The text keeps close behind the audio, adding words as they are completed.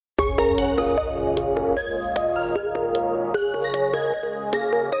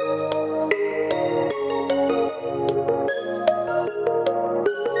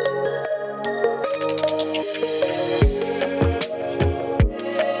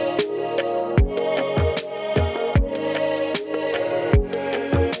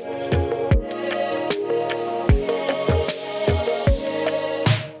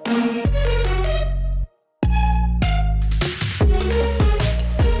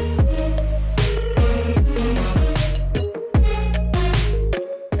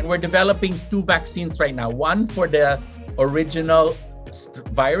we're developing 2 vaccines right now. One for the original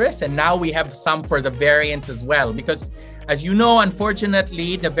virus, and now we have some for the variants as well. Because as you know,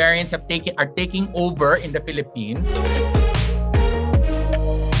 unfortunately, the variants are taking over in the Philippines.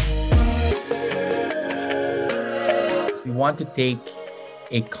 We want to take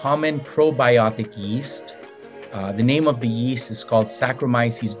a common probiotic yeast. The name of the yeast is called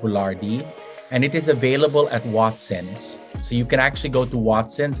Saccharomyces boulardii, and it is available at Watson's. So you can actually go to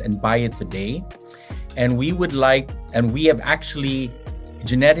Watson's and buy it today. And we have actually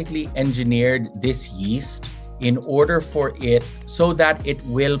genetically engineered this yeast in order for it so that it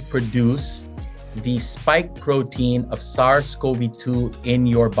will produce the spike protein of SARS-CoV-2 in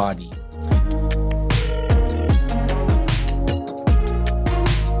your body.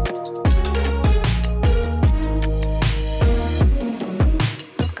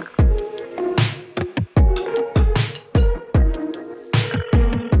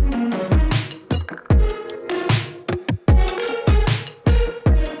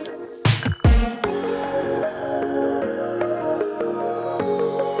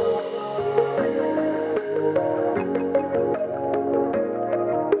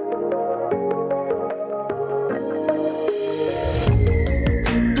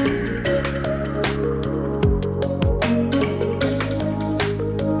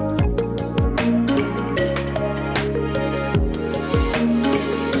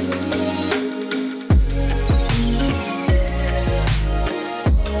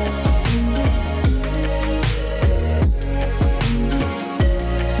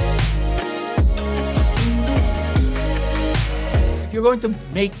 You're going to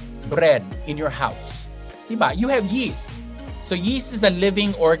make bread in your house, diba? You have yeast. So yeast is a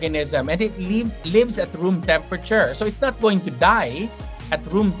living organism and it lives at room temperature. So it's not going to die at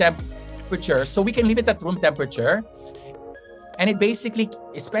room temperature. So we can leave it at room temperature. And it basically,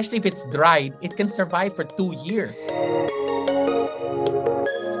 especially if it's dried, it can survive for 2 years.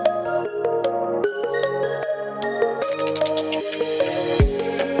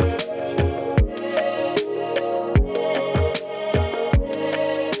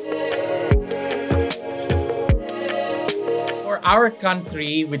 Our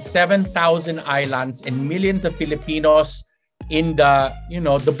country with 7,000 islands and millions of Filipinos in the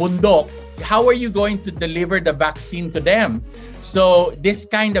bundok, how are you going to deliver the vaccine to them? So this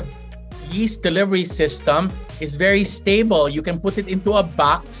kind of yeast delivery system is very stable. You can put it into a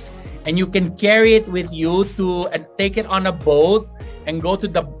box and you can carry it with you and take it on a boat and go to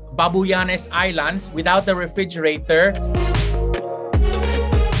the Babuyanes Islands without the refrigerator.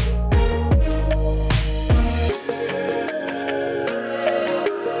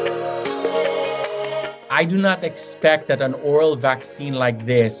 I do not expect that an oral vaccine like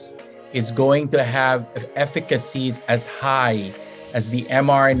this is going to have efficacies as high as the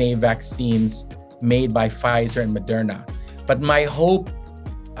mRNA vaccines made by Pfizer and Moderna. But my hope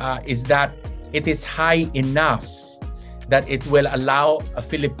is that it is high enough that it will allow a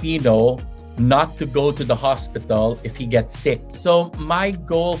Filipino not to go to the hospital if he gets sick. So my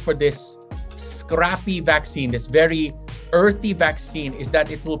goal for this scrappy vaccine, this very earthy vaccine, is that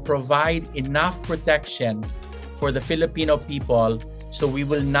it will provide enough protection for the Filipino people so we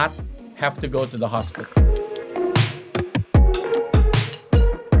will not have to go to the hospital.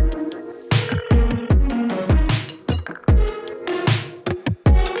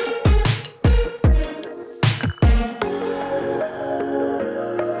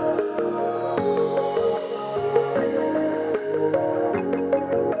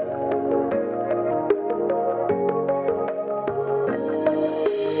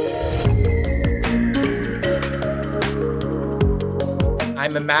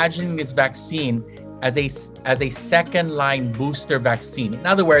 I'm imagining this vaccine as a second-line booster vaccine. In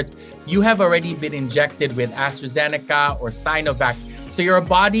other words, you have already been injected with AstraZeneca or Sinovac, so your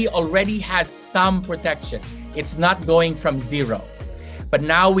body already has some protection. It's not going from zero. But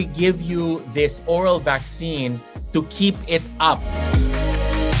now we give you this oral vaccine to keep it up.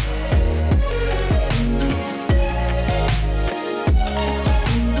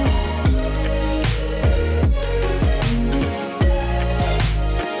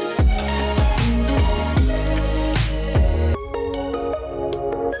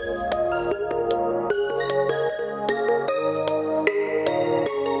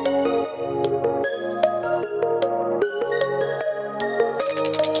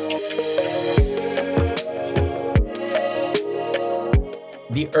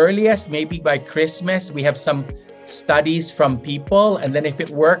 The earliest, maybe by Christmas, we have some studies from people, and then if it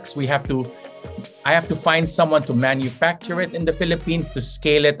works, I have to find someone to manufacture it in the Philippines, to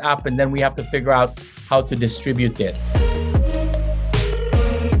scale it up, and then we have to figure out how to distribute it.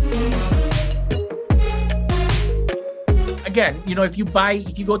 again, if you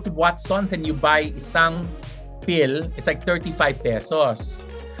go to Watson's and you buy isang pill, it's like 35 pesos.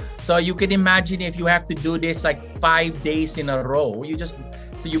 So you can imagine if you have to do this like 5 days in a row,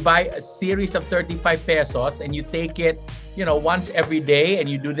 you buy a series of 35 pesos and you take it, once every day, and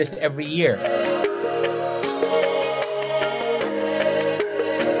you do this every year.